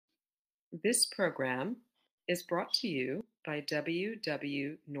This program is brought to you by W.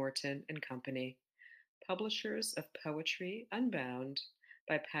 W. Norton and Company, publishers of Poetry Unbound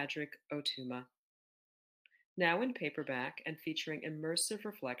by Padraig Ó Tuama. Now in paperback and featuring immersive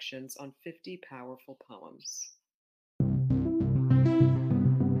reflections on 50 powerful poems.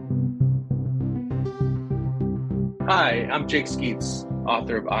 Hi, I'm Jake Skeets,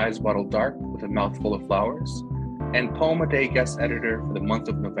 author of Eyes Bottled Dark with a Mouthful of Flowers, and Poem a Day guest editor for the month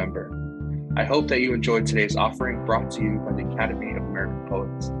of November. I hope that you enjoyed today's offering brought to you by the Academy of American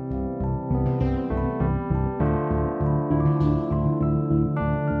Poets.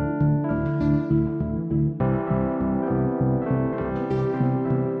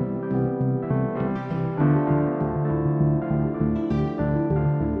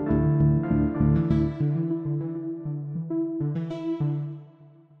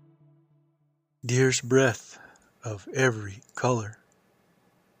 Dear's Breath of Every Color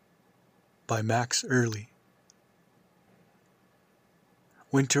by Max Early.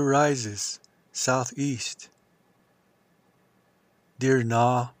 Winter rises southeast. Dear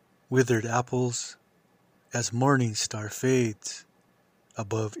gnaw withered apples as morning star fades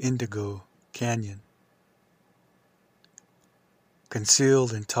above Indigo Canyon.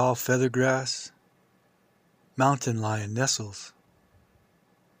 Concealed in tall feathergrass, mountain lion nestles.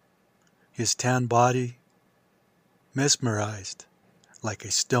 His tan body mesmerized like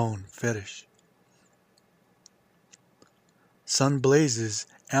a stone fetish. Sun blazes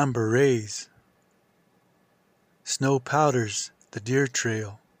amber rays. Snow powders the deer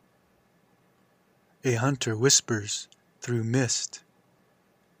trail. A hunter whispers through mist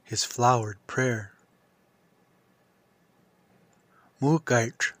his flowered prayer.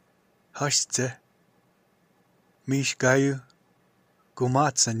 Mukait hashte mishgayu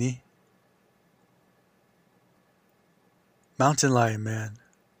gumatsani. Mountain lion man,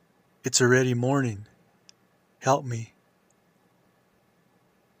 it's already morning. Help me.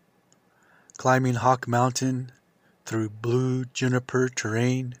 Climbing Hawk Mountain through blue juniper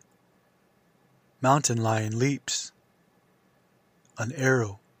terrain, mountain lion leaps, an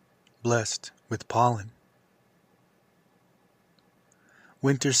arrow blessed with pollen.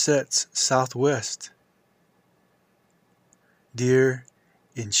 Winter sets southwest. Deer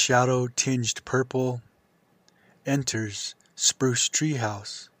in shadow tinged purple enters spruce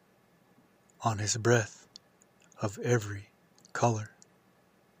treehouse on his breath of every color.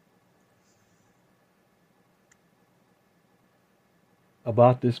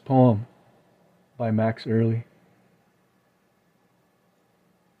 About this poem by Max Early.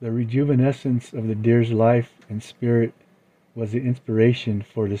 The rejuvenescence of the deer's life and spirit was the inspiration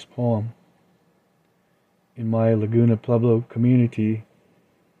for this poem. In my Laguna Pueblo community,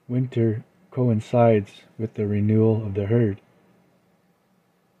 winter coincides with the renewal of the herd.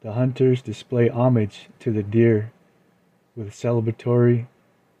 The hunters display homage to the deer with celebratory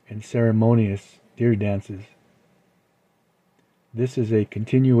and ceremonious deer dances. This is a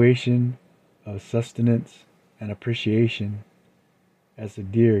continuation of sustenance and appreciation as the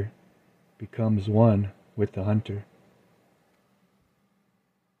deer becomes one with the hunter.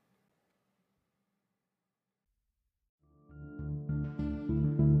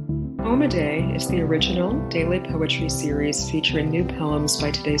 Poem a Day is the original daily poetry series featuring new poems by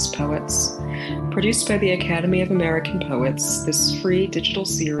today's poets. Produced by the Academy of American Poets, this free digital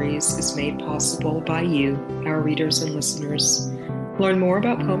series is made possible by you, our readers and listeners. Learn more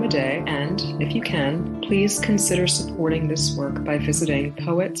about Poem a Day and, if you can, please consider supporting this work by visiting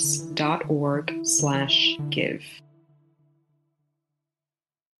poets.org/give.